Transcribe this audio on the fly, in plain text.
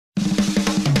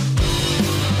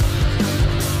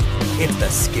It's the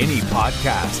Skinny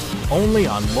Podcast, only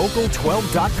on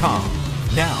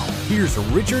Local12.com. Now, here's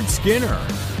Richard Skinner.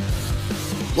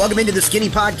 Welcome into the Skinny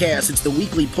Podcast. It's the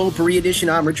weekly potpourri edition.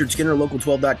 I'm Richard Skinner,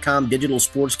 Local12.com, digital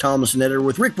sports columnist and editor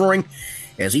with Rick Broering.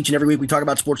 As each and every week we talk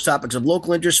about sports topics of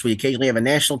local interest, we occasionally have a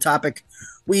national topic.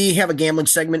 We have a gambling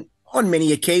segment on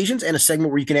many occasions and a segment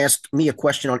where you can ask me a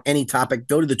question on any topic.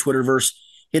 Go to the Twitterverse,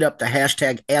 hit up the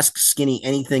hashtag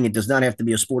AskSkinnyAnything. It does not have to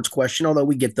be a sports question, although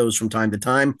we get those from time to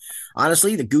time.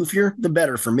 Honestly, the goofier, the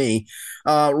better for me.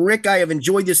 Rick, I have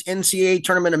enjoyed this NCAA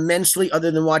tournament immensely,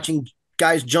 other than watching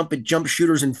guys jump at jump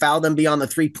shooters and foul them beyond the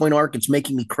three-point arc. It's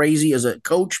making me crazy as a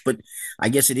coach, but I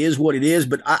guess it is what it is.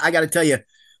 But I got to tell you,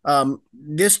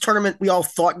 this tournament we all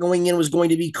thought going in was going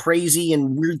to be crazy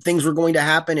and weird things were going to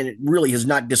happen, and it really has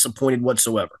not disappointed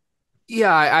whatsoever.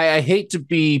 Yeah, I hate to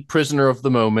be prisoner of the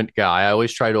moment guy. I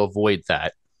always try to avoid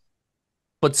that.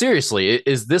 But seriously,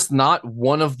 is this not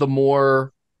one of the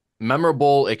more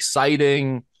memorable,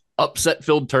 exciting,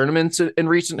 upset-filled tournaments in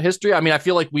recent history? I mean, I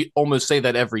feel like we almost say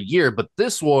that every year, but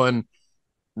this one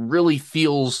really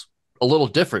feels a little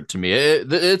different to me.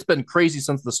 It's been crazy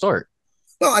since the start.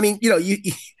 Well, I mean,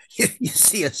 you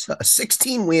see a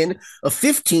 16 win, a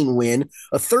 15 win,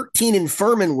 a 13 in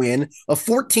Furman win, a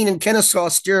 14 in Kennesaw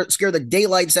scare the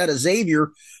daylights out of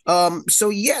Xavier. So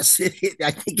yes,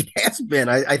 I think it has been.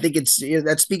 I think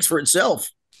that speaks for itself.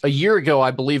 A year ago,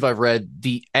 I believe I've read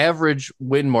the average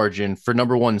win margin for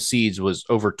number one seeds was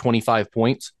over 25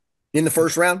 points in the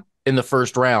first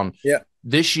round. Yeah.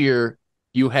 This year,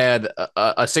 you had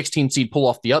a 16 seed pull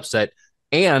off the upset.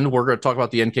 And we're going to talk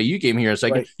about the NKU game here in a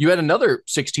second. Right. You had another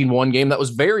 16-1 game that was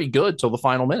very good till the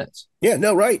final minutes. Yeah,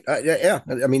 no, right. Yeah.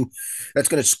 I mean, that's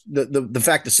going to the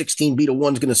fact that 16 beat a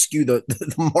 1 is going to skew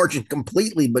the margin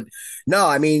completely. But no,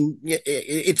 I mean,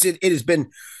 it has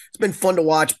been fun to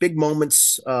watch. Big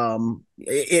moments.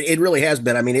 It really has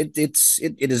been. I mean,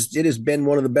 it has been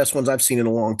one of the best ones I've seen in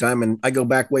a long time. And I go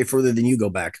back way further than you go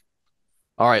back.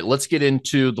 All right, let's get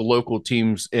into the local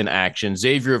teams in action.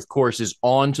 Xavier, of course, is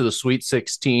on to the Sweet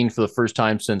 16 for the first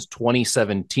time since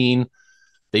 2017.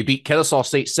 They beat Kennesaw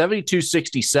State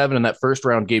 72-67 in that first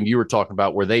round game you were talking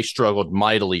about, where they struggled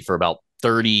mightily for about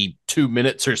 32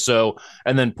 minutes or so,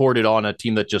 and then poured it on a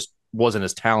team that just wasn't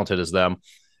as talented as them.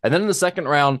 And then in the second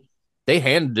round, they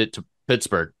handed it to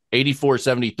Pittsburgh.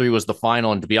 84-73 was the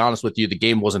final, and to be honest with you, the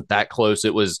game wasn't that close.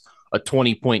 It was a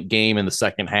 20-point game in the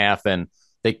second half, and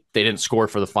they didn't score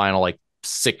for the final like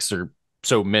 6 or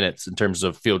so minutes in terms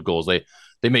of field goals. They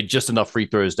made just enough free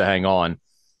throws to hang on.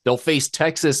 They'll face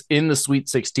Texas in the Sweet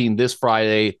 16 this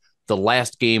Friday, the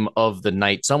last game of the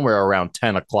night, somewhere around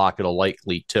 10 o'clock. It'll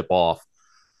likely tip off.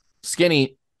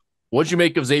 Skinny, what'd you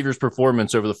make of Xavier's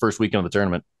performance over the first weekend of the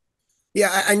tournament?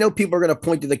 Yeah, I know people are going to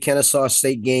point to the Kennesaw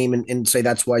State game and say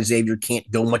that's why Xavier can't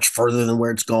go much further than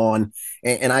where it's gone.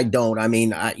 And I don't. I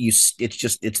mean, it's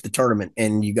the tournament,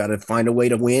 and you got to find a way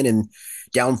to win. And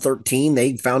down 13,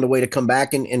 they found a way to come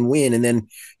back and win. And then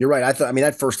you're right.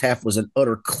 That first half was an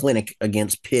utter clinic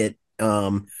against Pitt.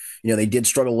 They did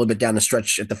struggle a little bit down the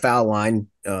stretch at the foul line.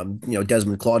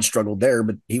 Desmond Claude struggled there,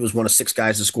 but he was one of 6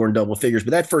 guys to score in double figures.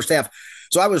 But that first half,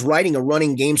 so I was writing a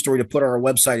running game story to put on our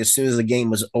website as soon as the game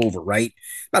was over, right?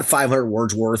 About 500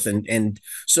 words worth. And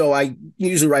so I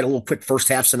usually write a little quick first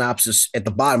half synopsis at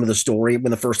the bottom of the story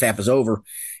when the first half is over.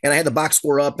 And I had the box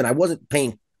score up, and I wasn't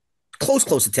paying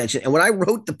close attention. And when I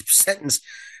wrote the sentence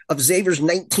of Xavier's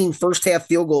 19 first half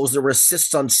field goals, there were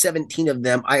assists on 17 of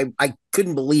them, I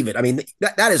couldn't believe it. I mean,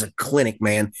 that is a clinic,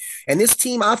 man. And this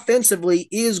team offensively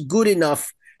is good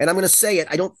enough. And I'm going to say it,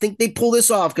 I don't think they pull this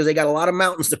off because they got a lot of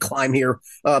mountains to climb here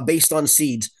based on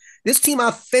seeds. This team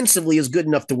offensively is good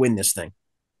enough to win this thing.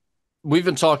 We've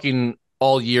been talking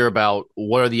all year about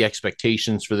what are the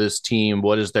expectations for this team?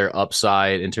 What is their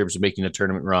upside in terms of making a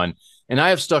tournament run? And I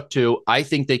have stuck to, I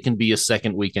think they can be a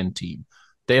second weekend team.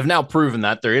 They have now proven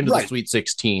that they're into the Sweet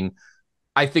 16.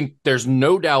 I think there's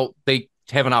no doubt they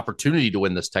have an opportunity to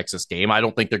win this Texas game. I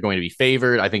don't think they're going to be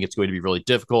favored. I think it's going to be really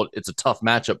difficult. It's a tough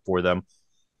matchup for them,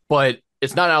 but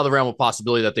it's not out of the realm of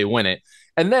possibility that they win it.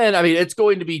 And then, I mean, it's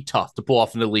going to be tough to pull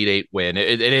off an Elite Eight win.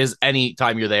 It is any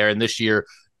time you're there. And this year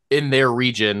in their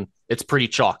region, it's pretty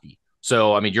chalky.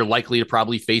 So, I mean, you're likely to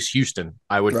probably face Houston,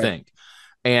 I would think.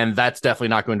 And that's definitely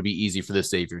not going to be easy for this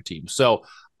Xavier team. So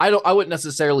I wouldn't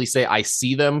necessarily say I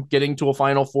see them getting to a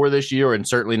Final Four this year and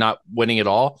certainly not winning it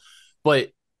all. But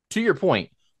to your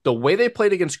point, the way they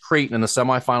played against Creighton in the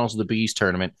semifinals of the Big East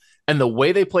tournament and the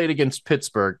way they played against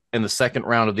Pittsburgh in the second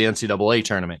round of the NCAA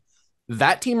tournament,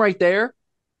 that team right there,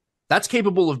 that's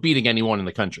capable of beating anyone in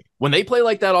the country. When they play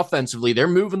like that offensively, they're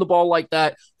moving the ball like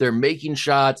that. They're making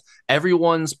shots.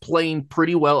 Everyone's playing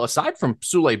pretty well, aside from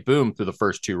Sule Boom through the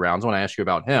first 2 rounds. I want to ask you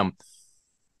about him.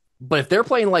 But if they're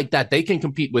playing like that, they can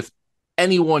compete with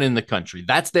anyone in the country.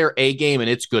 That's their A game, and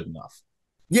it's good enough.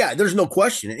 Yeah, there's no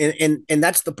question. And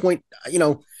that's the point.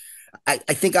 I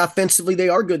think offensively they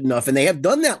are good enough, and they have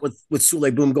done that with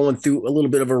Sule Boom going through a little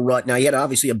bit of a rut. Now, he had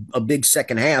obviously a big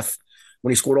second half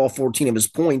when he scored all 14 of his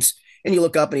points. And you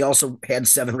look up and he also had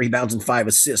 7 rebounds and 5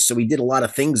 assists. So he did a lot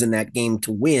of things in that game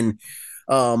to win.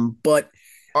 But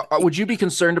would you be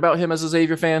concerned about him as a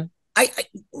Xavier fan?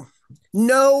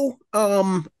 No.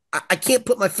 I can't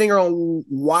put my finger on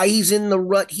why he's in the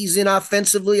rut he's in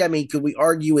offensively. I mean, could we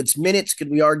argue it's minutes?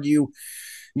 Could we argue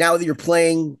now that you're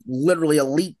playing literally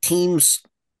elite teams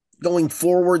going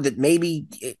forward that maybe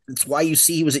it's why you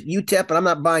see he was at UTEP, but I'm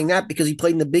not buying that because he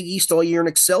played in the Big East all year and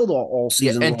excelled all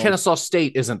season. Yeah, and long. Kennesaw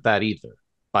State isn't that either,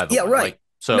 by the way. Yeah, right. Like,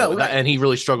 so no, right. And he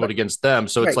really struggled against them.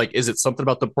 So it's like, is it something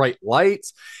about the bright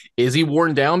lights? Is he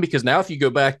worn down? Because now if you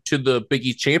go back to the Big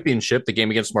East championship, the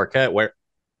game against Marquette, where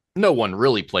no one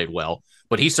really played well,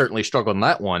 but he certainly struggled in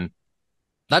that one.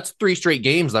 That's 3 straight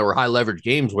games that were high leverage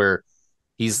games where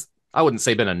he's, I wouldn't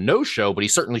say been a no-show, but he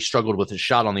certainly struggled with his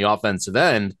shot on the offensive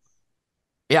end.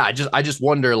 Yeah, I just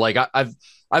wonder, like, I've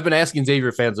been asking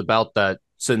Xavier fans about that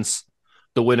since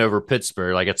the win over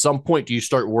Pittsburgh. Like, at some point, do you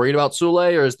start worried about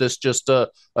Sule, or is this just a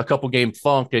couple game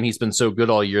funk and he's been so good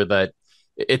all year that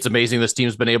it's amazing this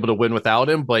team's been able to win without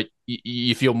him, but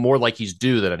you feel more like he's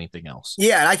due than anything else?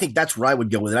 Yeah, and I think that's where I would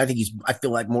go with it. I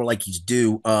feel like more like he's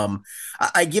due.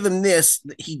 I give him this.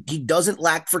 He doesn't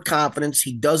lack for confidence.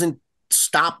 He doesn't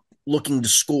stop looking to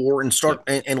score and start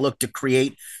and look to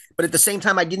create. But at the same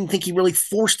time, I didn't think he really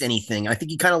forced anything. I think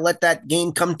he kind of let that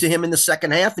game come to him in the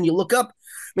second half. And you look up,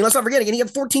 I mean, let's not forget again, he had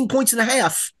 14 points and a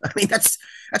half. I mean, that's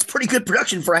pretty good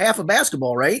production for a half of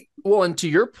basketball, right? Well, and to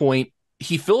your point,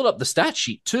 he filled up the stat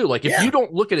sheet too. Like, if you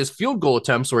don't look at his field goal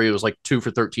attempts where he was like 2 for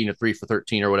 13 or 3 for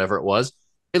 13 or whatever it was,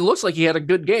 it looks like he had a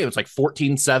good game. It's like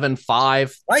 14, 7,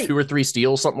 5, 2 or 3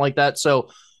 steals, something like that. So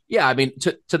yeah, I mean,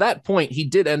 to that point, he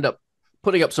did end up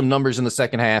putting up some numbers in the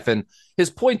second half, and his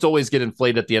points always get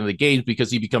inflated at the end of the games because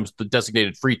he becomes the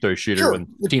designated free throw shooter when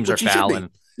teams are fouling.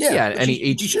 Yeah, and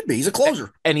he should be. He's a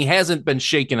closer. And he hasn't been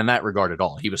shaken in that regard at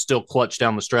all. He was still clutch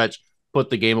down the stretch,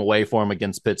 put the game away for him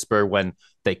against Pittsburgh when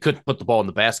they couldn't put the ball in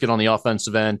the basket on the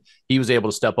offensive end. He was able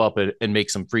to step up and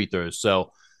make some free throws.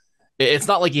 So it's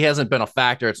not like he hasn't been a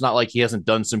factor. It's not like he hasn't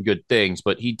done some good things,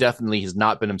 but he definitely has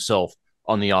not been himself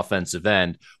on the offensive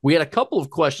end. We had a couple of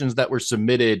questions that were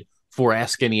submitted for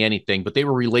Ask Anything, but they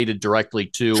were related directly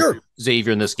to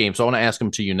Xavier in this game. So I want to ask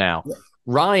them to you now. Yeah.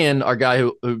 Ryan, our guy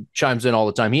who chimes in all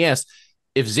the time, he asked,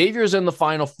 if Xavier's in the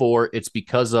Final Four, it's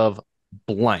because of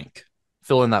blank.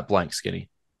 Fill in that blank, Skinny.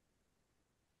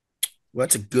 Well,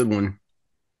 that's a good one.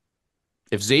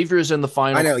 If Xavier's in the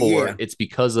Final Four, it's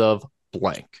because of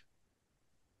blank.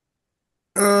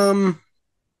 I'll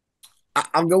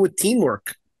go with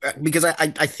teamwork. Because I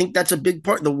think that's a big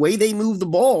part. The way they move the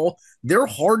ball, they're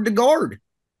hard to guard.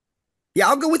 Yeah,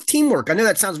 I'll go with teamwork. I know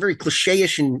that sounds very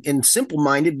cliche-ish and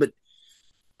simple-minded, but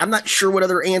I'm not sure what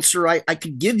other answer I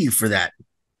could give you for that.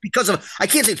 I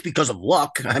can't say it's because of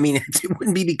luck. I mean, it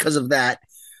wouldn't be because of that.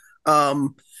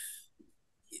 No,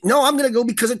 I'm going to go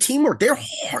because of teamwork. They're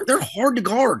hard to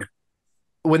guard.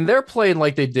 When they're playing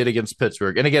like they did against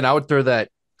Pittsburgh, and again, I would throw that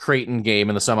Creighton game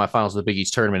in the semifinals of the Big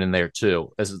East tournament in there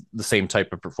too, as the same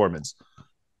type of performance.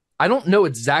 I don't know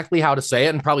exactly how to say it,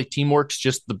 and probably teamwork's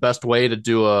just the best way to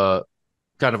do a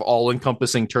kind of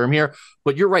all-encompassing term here,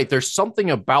 but you're right. There's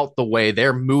something about the way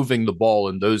they're moving the ball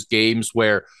in those games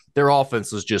where their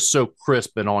offense is just so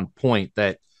crisp and on point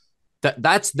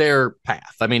that's their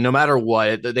path. I mean, no matter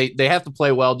what, they have to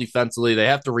play well defensively, they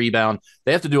have to rebound,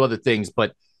 they have to do other things,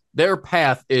 but their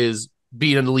path is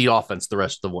beat an elite offense the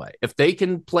rest of the way. If they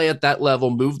can play at that level,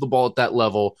 move the ball at that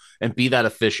level, and be that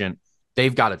efficient,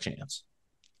 they've got a chance.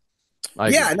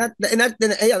 And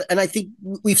I think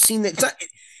we've seen that.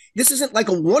 This isn't like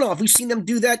a one-off. We've seen them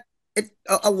do that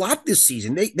a lot this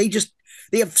season.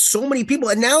 They have so many people,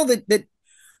 and now that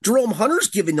Jerome Hunter's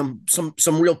giving them some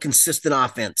real consistent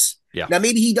offense. Yeah. Now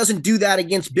maybe he doesn't do that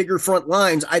against bigger front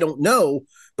lines. I don't know,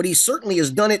 but he certainly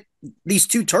has done it these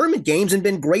 2 tournament games and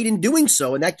been great in doing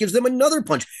so. And that gives them another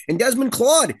punch. And Desmond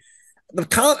Claude,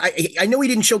 I know he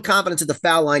didn't show confidence at the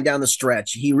foul line down the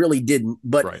stretch. He really didn't.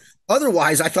 But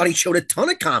otherwise, I thought he showed a ton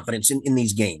of confidence in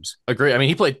these games. Agree. I mean,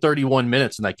 he played 31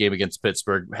 minutes in that game against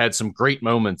Pittsburgh, had some great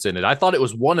moments in it. I thought it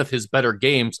was one of his better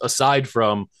games aside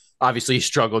from Obviously, he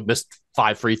struggled, missed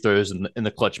 5 free throws in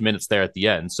the clutch minutes there at the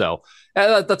end. So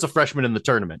that's a freshman in the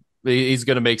tournament. He's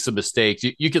going to make some mistakes.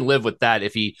 You can live with that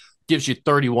if he gives you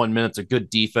 31 minutes of good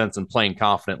defense and playing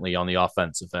confidently on the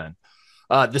offensive end.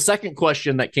 The second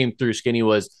question that came through, Skinny,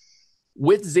 was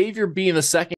with Xavier being the second